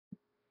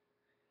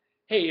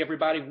Hey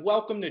everybody,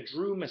 welcome to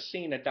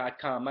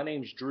DrewMessina.com. My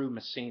name's Drew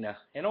Messina,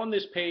 and on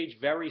this page,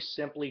 very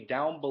simply,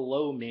 down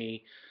below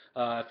me,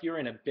 if you're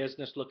in a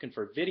business looking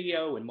for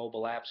video and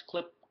mobile apps,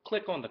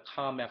 click on the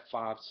COM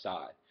F5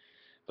 side.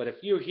 But if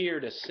you're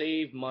here to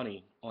save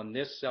money on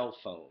this cell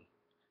phone,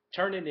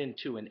 turn it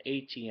into an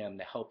ATM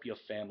to help your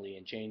family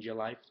and change your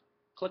life,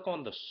 click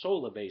on the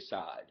Solivay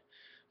side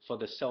for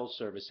the cell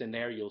service. In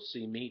there you'll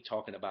see me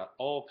talking about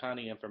all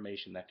kind of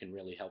information that can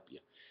really help you.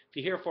 If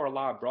you're here for a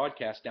live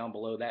broadcast, down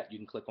below that you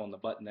can click on the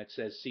button that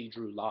says See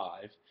Drew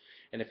Live.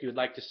 And if you would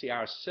like to see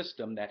our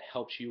system that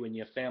helps you and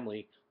your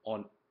family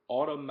on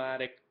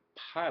automatic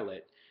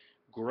pilot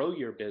grow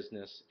your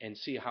business and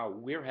see how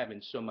we're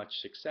having so much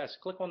success,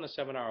 click on the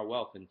 7-Hour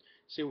Wealth and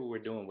see what we're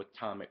doing with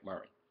Tom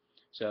McMurray.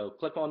 So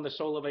click on the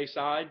Solivay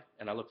side,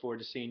 and I look forward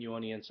to seeing you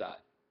on the inside.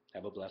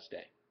 Have a blessed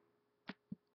day.